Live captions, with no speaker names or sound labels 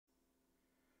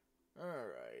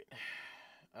Alright.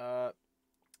 Uh,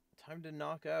 Time to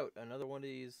knock out another one of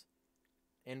these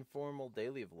informal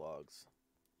daily vlogs.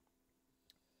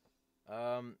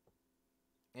 And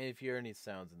if you hear any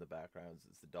sounds in the background,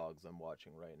 it's the dogs I'm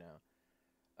watching right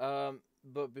now.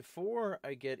 But before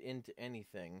I get into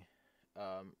anything,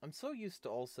 I'm so used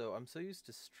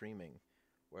to streaming,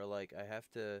 where like I have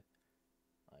to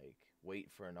like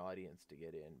wait for an audience to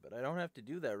get in, but I don't have to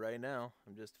do that right now.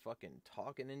 I'm just fucking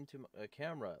talking into a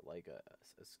camera like a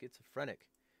schizophrenic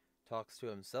talks to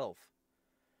himself.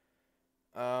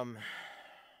 Um,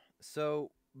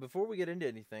 so before we get into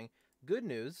anything, good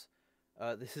news.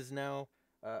 This is now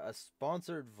a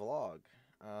sponsored vlog.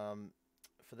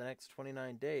 For the next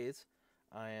 29 days,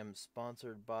 I am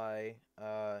sponsored by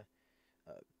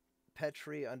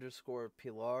Petri underscore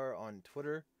Pilar on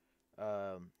Twitter.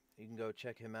 You can go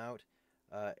check him out.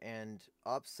 And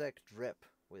OPSEC Drip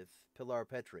with Pilar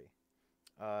Petri.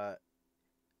 Uh,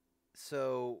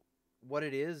 so what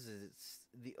it is it's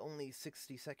the only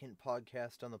 60-second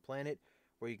podcast on the planet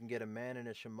where you can get a man in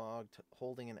a shamag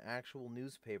holding an actual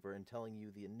newspaper and telling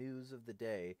you the news of the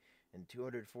day in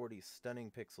 240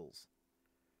 stunning pixels.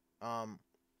 Um,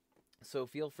 so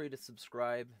feel free to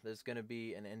subscribe. There's going to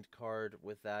be an end card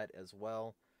with that as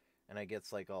well. And I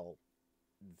guess like I'll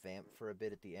vamp for a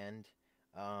bit at the end.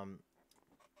 Um,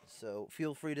 so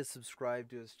feel free to subscribe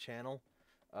to his channel.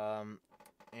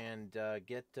 And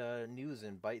get news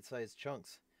in bite-sized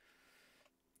chunks.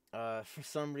 For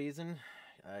some reason,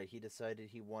 he decided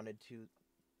he wanted to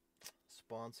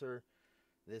sponsor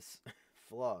this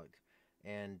vlog,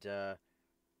 and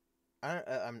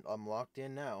I'm locked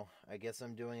in now. I guess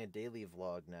I'm doing a daily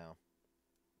vlog now.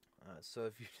 So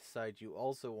if you decide you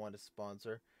also want to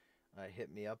sponsor,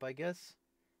 hit me up. I guess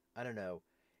I don't know.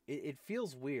 It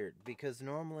feels weird because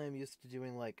normally I'm used to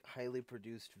doing like highly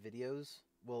produced videos.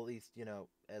 Well, at least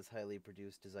as highly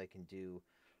produced as I can do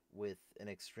with an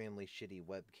extremely shitty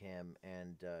webcam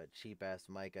and cheap ass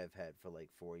mic I've had for like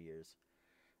 4 years.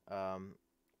 Um,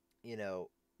 you know,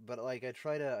 but like I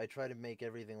try to make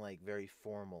everything like very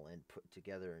formal and put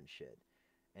together and shit.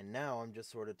 And now I'm just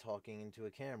sort of talking into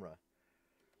a camera.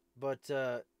 But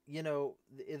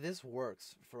this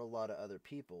works for a lot of other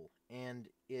people, and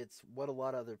it's what a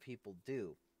lot of other people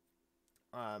do.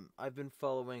 I've been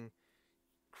following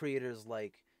creators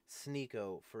like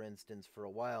Sneeko, for instance, for a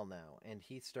while now, and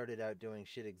he started out doing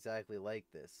shit exactly like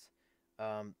this.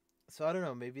 Um, so I don't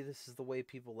know, maybe this is the way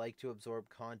people like to absorb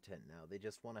content now. They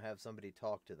just want to have somebody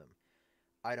talk to them.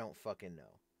 I don't fucking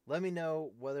know. Let me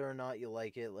know whether or not you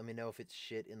like it. Let me know if it's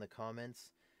shit in the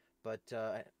comments. But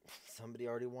somebody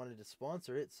already wanted to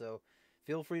sponsor it, so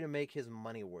feel free to make his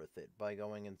money worth it by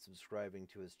going and subscribing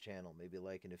to his channel. Maybe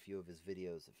liking a few of his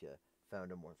videos if you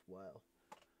found him worthwhile.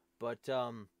 But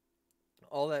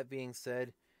all that being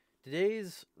said,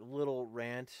 today's little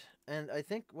rant, and I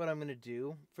think what I'm going to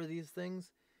do for these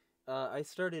things, I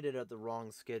started it at the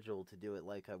wrong schedule to do it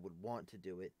like I would want to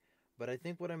do it. But I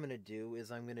think what I'm going to do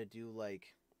is I'm going to do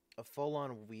like a full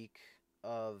on week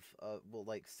of,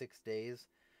 like 6 days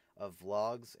of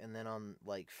vlogs, and then on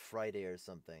like Friday or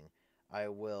something, I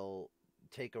will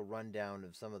take a rundown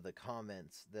of some of the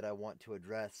comments that I want to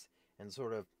address and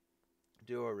sort of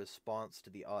do a response to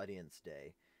the audience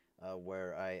day,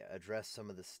 where I address some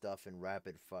of the stuff in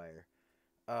rapid fire.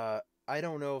 I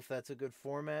don't know if that's a good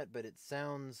format, but it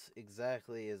sounds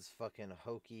exactly as fucking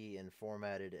hokey and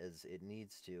formatted as it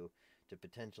needs to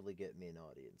potentially get me an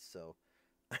audience. So,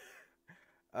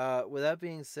 with that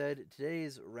being said,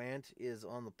 today's rant is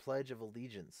on the Pledge of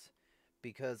Allegiance,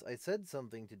 because I said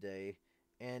something today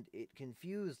and it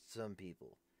confused some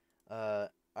people. The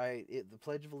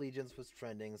Pledge of Allegiance was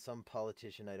trending. Some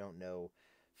politician I don't know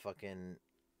fucking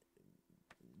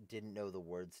didn't know the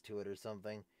words to it or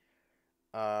something.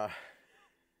 Uh,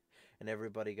 and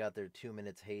everybody got their 2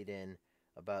 minutes hate in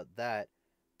about that.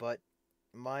 But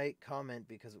my comment,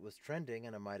 because it was trending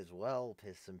and I might as well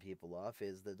piss some people off,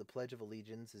 is that the Pledge of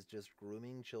Allegiance is just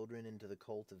grooming children into the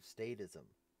cult of statism.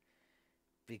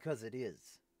 Because it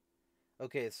is.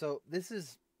 Okay, so this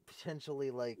is potentially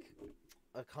like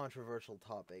a controversial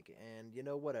topic, and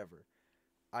whatever.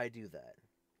 I do that.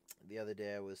 The other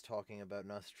day I was talking about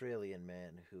an Australian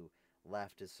man who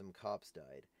laughed as some cops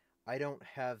died. I don't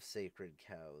have sacred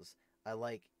cows. I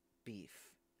like beef.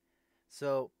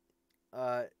 So,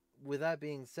 uh, with that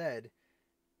being said,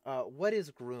 what is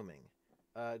grooming?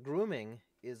 Grooming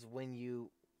is when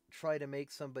you try to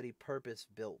make somebody purpose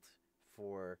built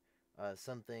for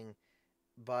something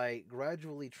by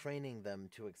gradually training them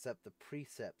to accept the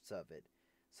precepts of it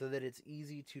so that it's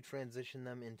easy to transition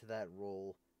them into that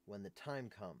role when the time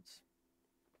comes.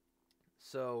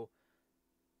 So,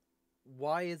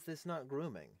 why is this not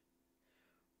grooming?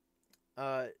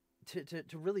 uh,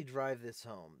 to really drive this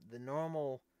home, the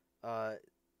normal uh,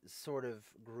 sort of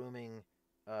grooming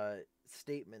uh,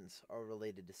 statements are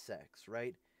related to sex,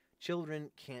 right? Children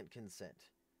can't consent.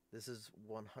 This is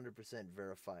 100%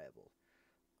 verifiable.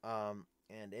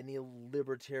 And any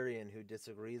libertarian who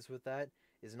disagrees with that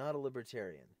is not a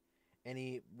libertarian.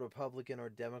 Any Republican or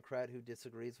Democrat who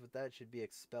disagrees with that should be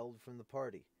expelled from the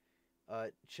party.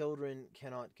 Children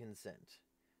cannot consent.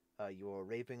 You are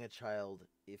raping a child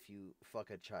if you fuck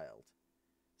a child.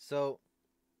 So,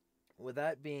 with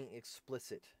that being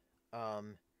explicit,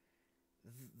 um,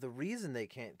 the reason they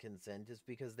can't consent is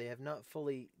because they have not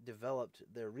fully developed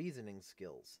their reasoning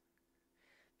skills.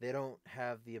 They don't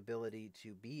have the ability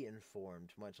to be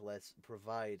informed, much less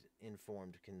provide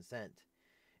informed consent.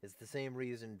 It's the same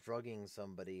reason drugging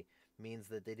somebody means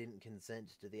that they didn't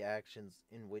consent to the actions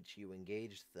in which you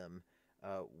engaged them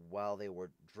while they were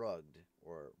drugged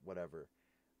or whatever.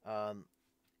 Um,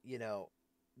 you know,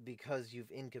 because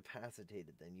you've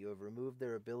incapacitated them. You have removed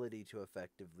their ability to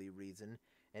effectively reason,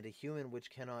 and a human which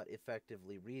cannot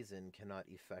effectively reason cannot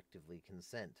effectively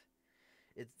consent.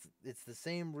 It's the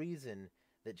same reason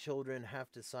that children have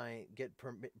to get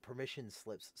permission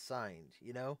slips signed.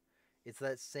 It's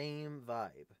that same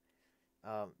vibe.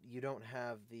 You don't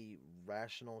have the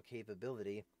rational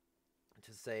capability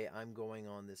to say I'm going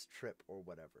on this trip or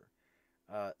whatever.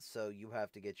 So you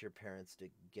have to get your parents to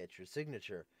get your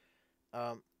signature.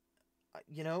 Um,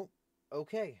 you know,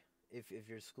 okay, if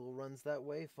your school runs that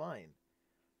way, fine.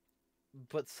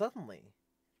 But suddenly,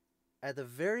 at the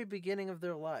very beginning of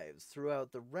their lives,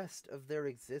 throughout the rest of their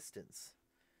existence,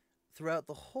 throughout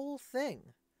the whole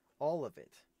thing, all of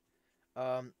it,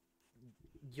 um,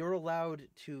 you're allowed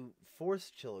to force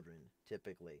children,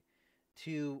 typically,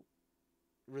 to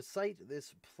recite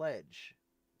this pledge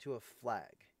to a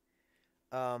flag.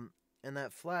 And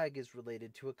that flag is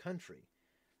related to a country.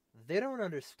 They don't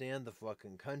understand the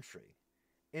fucking country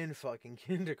in fucking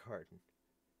kindergarten.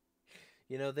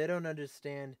 They don't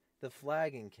understand the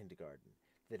flag in kindergarten.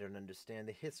 They don't understand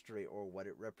the history or what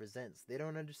it represents. They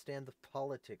don't understand the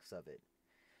politics of it.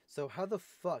 So how the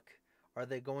fuck are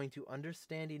they going to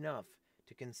understand enough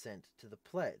to consent to the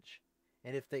pledge?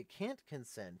 And if they can't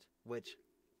consent, which,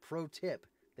 pro tip,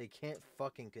 they can't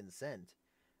fucking consent,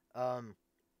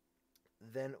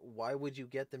 then why would you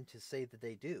get them to say that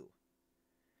they do?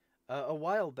 A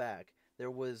while back,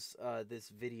 there was this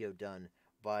video done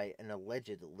by an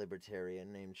alleged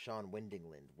libertarian named Sean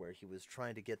Windingland, where he was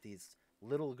trying to get these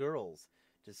little girls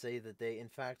to say that they in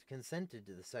fact consented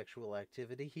to the sexual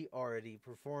activity he already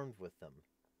performed with them.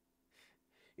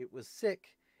 It was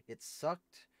sick, it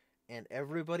sucked, and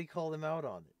everybody called him out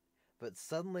on it. But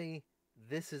suddenly,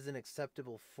 this is an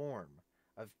acceptable form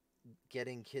of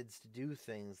getting kids to do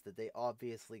things that they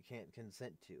obviously can't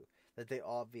consent to, that they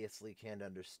obviously can't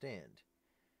understand.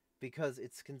 Because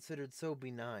it's considered so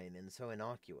benign and so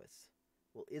innocuous.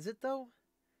 Well, is it though?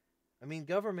 I mean,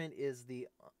 government is the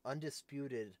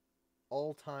undisputed,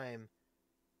 all-time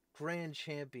grand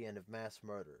champion of mass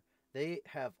murder. They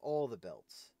have all the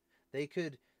belts. They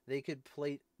could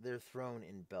plate their throne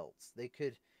in belts. They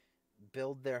could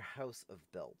build their house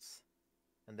of belts.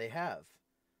 And they have.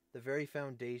 The very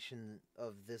foundation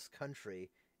of this country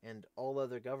and all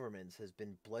other governments has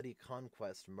been bloody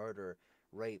conquest, murder,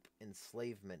 rape,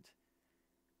 enslavement,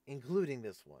 including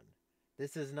this one.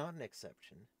 This is not an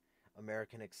exception.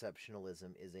 American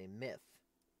exceptionalism is a myth.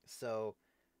 So,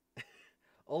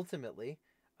 ultimately,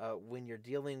 when you're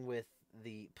dealing with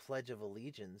the Pledge of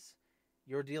Allegiance,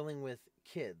 you're dealing with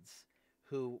kids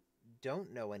who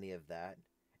don't know any of that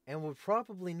and would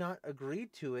probably not agree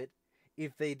to it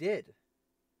if they did.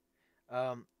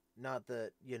 Not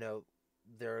that,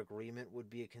 their agreement would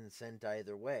be a consent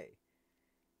either way.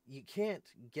 You can't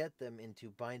get them into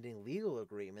binding legal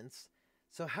agreements,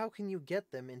 so how can you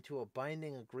get them into a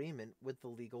binding agreement with the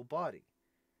legal body?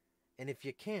 And if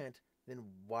you can't, then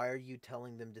why are you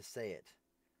telling them to say it?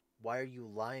 Why are you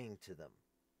lying to them?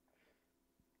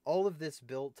 All of this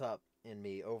built up in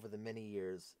me over the many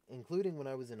years, including when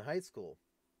I was in high school.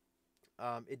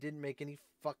 It didn't make any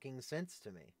fucking sense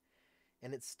to me.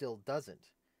 And it still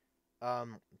doesn't.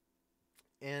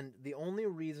 And the only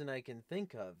reason I can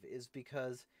think of is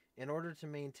because in order to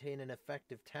maintain an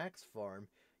effective tax farm,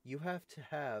 you have to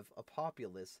have a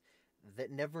populace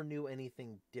that never knew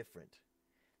anything different.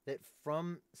 That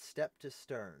from step to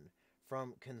stern,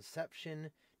 from conception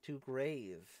to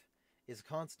grave, is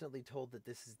constantly told that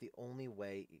this is the only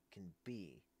way it can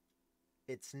be.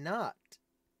 It's not.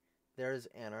 There is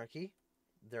anarchy.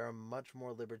 There are much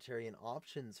more libertarian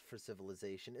options for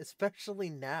civilization, especially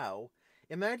now.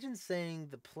 Imagine saying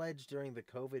the pledge during the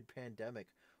COVID pandemic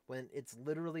when it's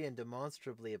literally and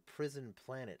demonstrably a prison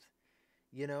planet?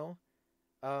 You know?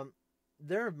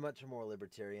 There are much more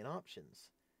libertarian options.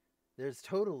 There's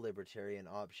total libertarian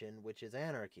option, which is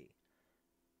anarchy.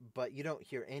 But you don't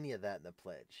hear any of that in the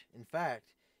pledge. In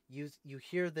fact, you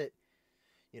hear that,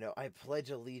 I pledge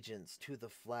allegiance to the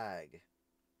flag.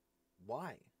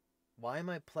 Why? Why am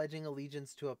I pledging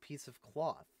allegiance to a piece of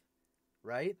cloth,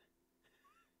 right?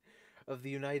 Of the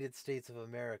United States of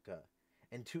America,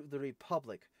 and to the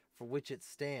republic for which it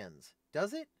stands.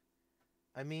 Does it?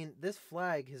 I mean, this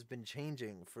flag has been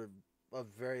changing for a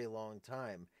very long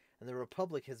time, and the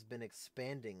republic has been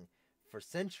expanding for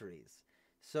centuries.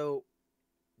 So,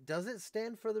 does it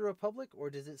stand for the republic, or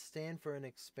does it stand for an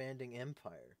expanding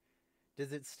empire?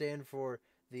 Does it stand for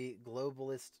the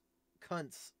globalist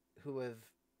cunts who have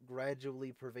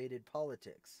gradually pervaded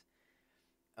politics?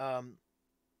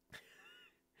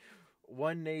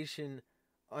 One nation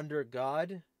under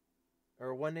God,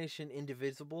 or one nation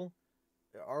indivisible.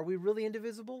 Are we really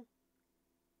indivisible?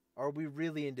 Are we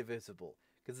really indivisible?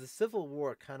 Because the Civil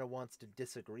War kind of wants to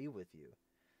disagree with you.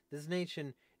 This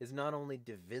nation is not only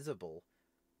divisible,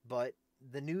 but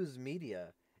the news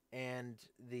media and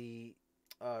the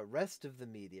rest of the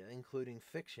media, including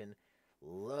fiction,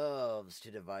 loves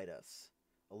to divide us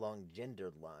along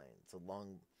gender lines,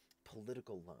 along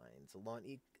political lines, along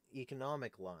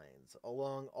economic lines,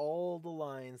 along all the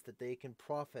lines that they can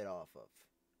profit off of.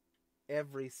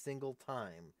 Every single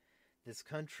time this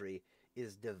country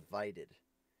is divided.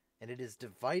 And it is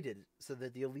divided so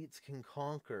that the elites can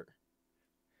conquer.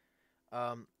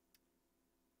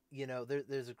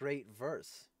 There's a great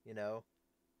verse,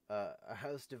 a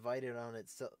house divided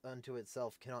unto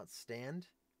itself cannot stand,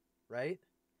 right?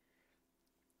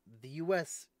 The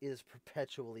U.S. is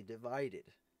perpetually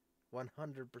divided, 100%,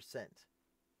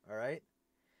 all right?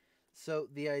 So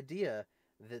the idea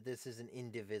that this is an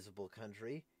indivisible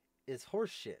country is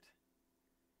horseshit.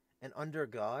 And under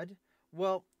God?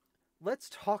 Well, let's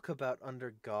talk about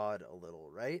under God a little,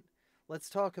 right? Let's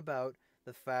talk about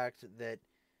the fact that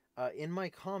in my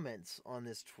comments on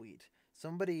this tweet,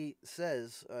 somebody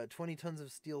says, 20 Tons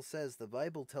of Steel says, the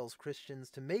Bible tells Christians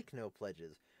to make no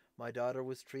pledges. My daughter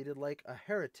was treated like a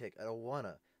heretic at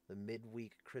Awana, the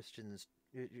midweek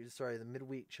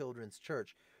children's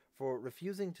church, for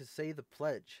refusing to say the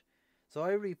pledge. So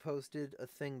I reposted a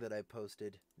thing that I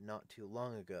posted not too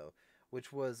long ago,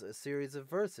 which was a series of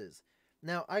verses.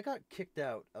 Now, I got kicked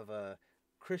out of a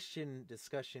Christian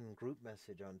discussion group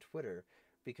message on Twitter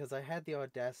because I had the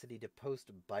audacity to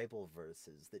post Bible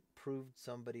verses that proved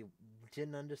somebody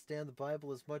didn't understand the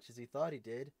Bible as much as he thought he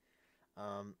did.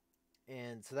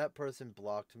 And so that person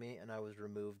blocked me, and I was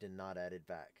removed and not added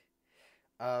back.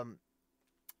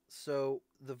 So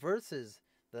the verses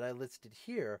that I listed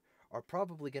here are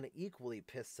probably going to equally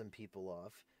piss some people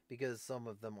off, because some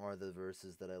of them are the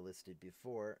verses that I listed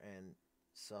before, and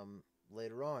some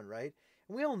later on, right?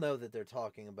 And we all know that they're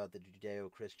talking about the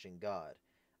Judeo-Christian God.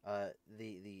 I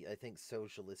think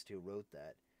socialist who wrote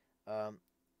that.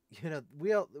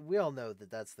 We all know that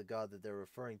that's the God that they're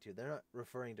referring to. They're not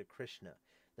referring to Krishna.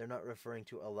 They're not referring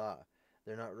to Allah.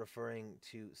 They're not referring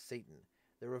to Satan.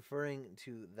 They're referring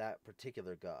to that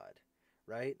particular God,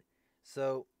 right?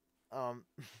 So,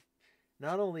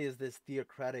 not only is this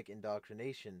theocratic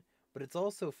indoctrination, but it's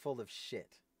also full of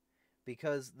shit.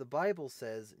 Because the Bible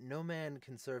says no man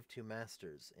can serve two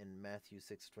masters in Matthew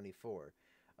 6:24.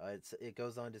 It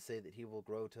goes on to say that he will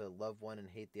grow to love one and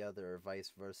hate the other, or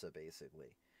vice versa,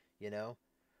 basically.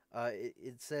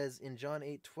 It says in John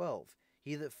 8:12,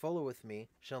 he that followeth me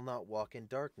shall not walk in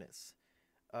darkness.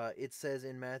 It says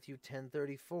in Matthew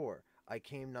 10:34, I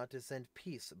came not to send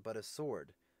peace, but a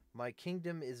sword. My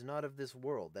kingdom is not of this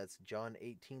world. That's John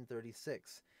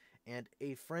 18:36. And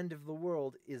a friend of the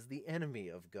world is the enemy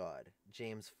of God.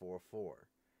 James 4:4.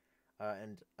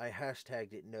 And I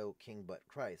hashtagged it no king but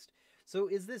Christ. So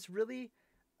is this really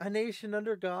a nation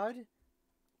under God?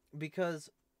 Because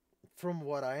from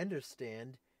what I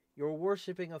understand, you're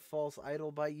worshiping a false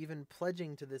idol by even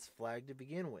pledging to this flag to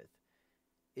begin with.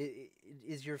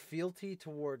 Is your fealty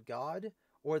toward God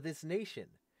or this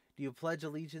nation? Do you pledge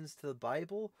allegiance to the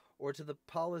Bible or to the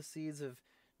policies of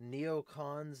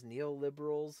neocons,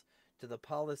 neoliberals, to the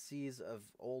policies of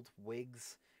old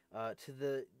Whigs, to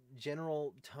the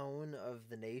general tone of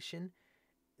the nation?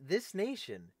 This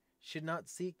nation should not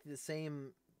seek the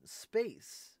same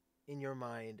space in your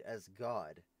mind as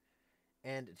God.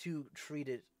 And to treat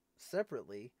it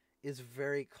separately is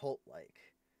very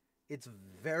cult-like. It's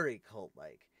very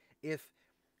cult-like. If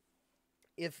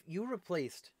you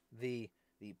replaced the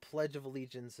Pledge of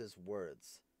Allegiance's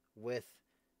words with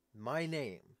my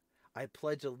name, I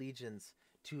pledge allegiance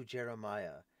to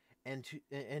Jeremiah, and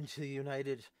to the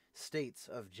United States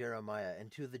of Jeremiah,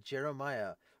 and to the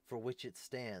Jeremiah for which it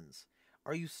stands.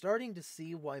 Are you starting to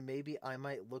see why maybe I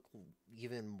might look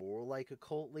even more like a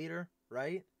cult leader,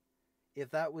 right? If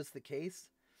that was the case,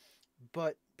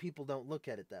 but people don't look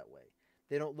at it that way.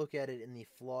 They don't look at it in the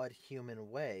flawed human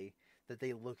way that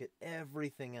they look at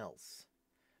everything else,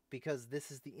 because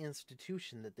this is the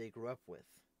institution that they grew up with,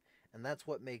 and that's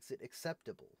what makes it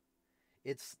acceptable.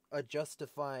 It's a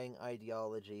justifying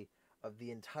ideology of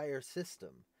the entire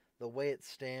system, the way it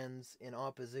stands in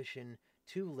opposition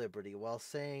to liberty, while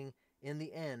saying, in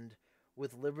the end,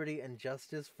 with liberty and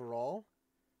justice for all,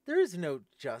 there is no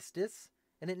justice,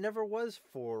 and it never was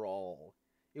for all.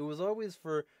 It was always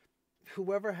for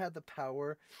whoever had the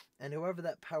power, and whoever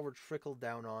that power trickled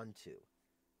down onto.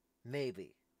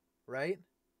 Maybe. Right?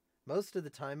 Most of the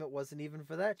time it wasn't even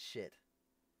for that shit.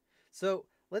 So,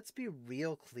 let's be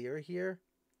real clear here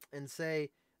and say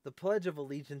the Pledge of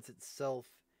Allegiance itself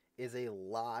is a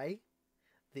lie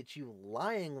that you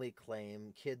lyingly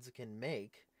claim kids can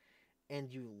make, and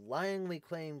you lyingly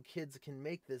claim kids can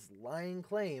make this lying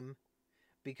claim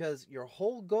because your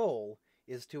whole goal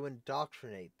is to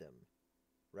indoctrinate them,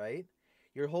 right?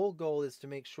 Your whole goal is to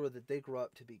make sure that they grow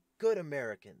up to be good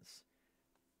Americans.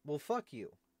 Well, fuck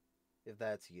you, if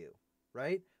that's you,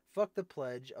 right? Fuck the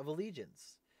Pledge of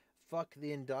Allegiance. Fuck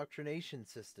the indoctrination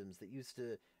systems that used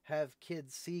to have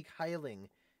kids seek healing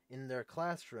in their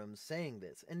classrooms saying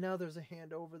this, and now there's a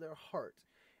hand over their heart,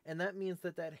 and that means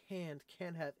that that hand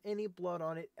can't have any blood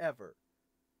on it ever.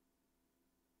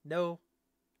 No,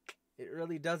 it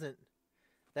really doesn't.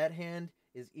 That hand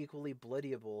is equally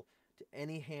bloodiable to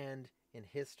any hand in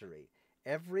history.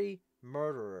 Every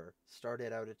murderer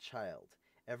started out a child.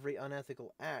 Every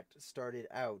unethical act started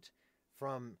out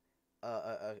from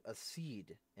a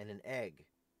seed and an egg.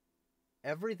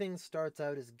 Everything starts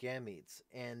out as gametes,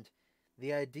 and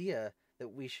the idea that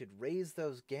we should raise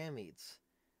those gametes,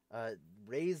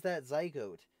 raise that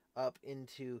zygote up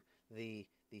into the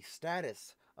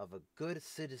status of a good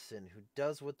citizen who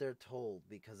does what they're told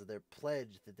because of their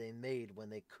pledge that they made when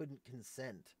they couldn't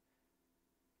consent.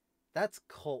 That's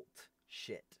cult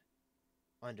shit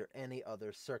under any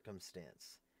other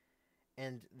circumstance.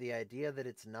 And the idea that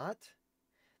it's not,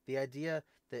 the idea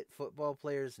that football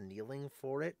players kneeling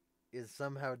for it is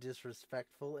somehow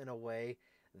disrespectful in a way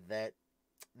that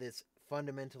this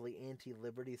fundamentally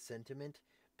anti-liberty sentiment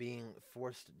being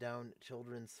forced down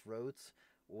children's throats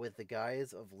with the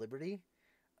guise of liberty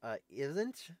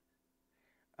isn't,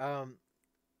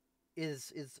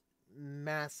 is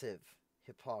massive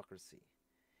hypocrisy.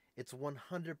 It's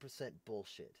 100%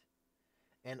 bullshit.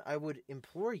 And I would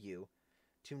implore you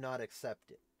to not accept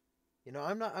it. You know,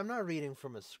 I'm not reading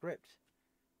from a script.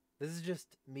 This is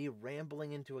just me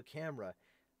rambling into a camera,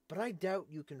 but I doubt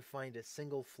you can find a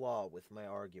single flaw with my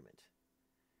argument.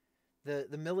 The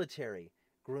military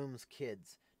grooms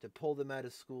kids to pull them out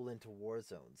of school into war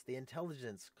zones. The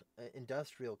intelligence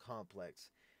industrial complex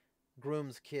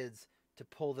grooms kids to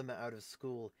pull them out of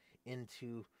school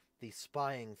into the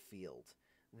spying field.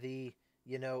 The,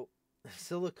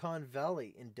 Silicon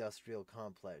Valley industrial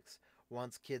complex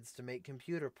wants kids to make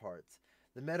computer parts.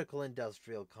 The medical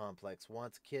industrial complex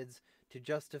wants kids to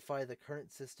justify the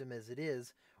current system as it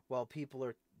is while people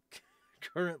are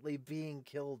currently being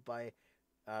killed by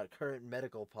current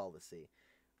medical policy.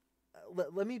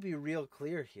 Let me be real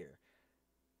clear here.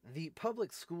 The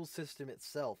public school system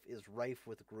itself is rife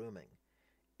with grooming.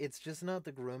 It's just not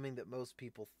the grooming that most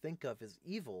people think of as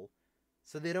evil,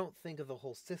 so they don't think of the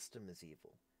whole system as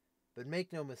evil. But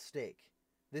make no mistake,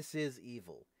 this is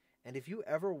evil. And if you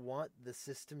ever want the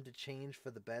system to change for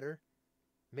the better,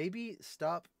 maybe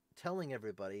stop telling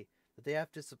everybody that they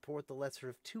have to support the lesser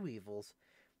of two evils,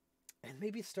 and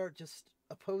maybe start just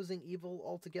opposing evil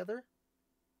altogether.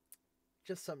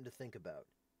 Just something to think about.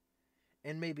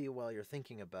 And maybe while you're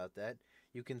thinking about that,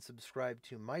 you can subscribe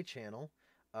to my channel,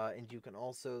 and you can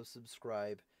also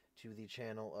subscribe to the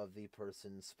channel of the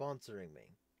person sponsoring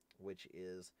me, which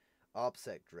is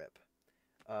OPSEC Drip.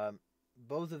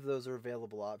 Both of those are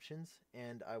available options,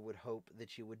 and I would hope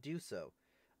that you would do so,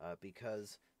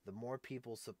 because the more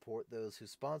people support those who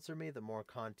sponsor me, the more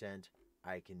content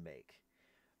I can make.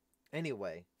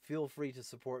 Anyway, feel free to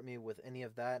support me with any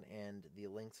of that and the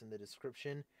links in the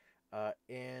description.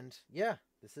 And yeah,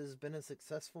 this has been a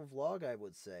successful vlog, I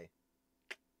would say.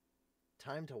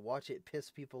 Time to watch it piss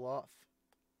people off.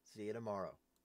 See you tomorrow.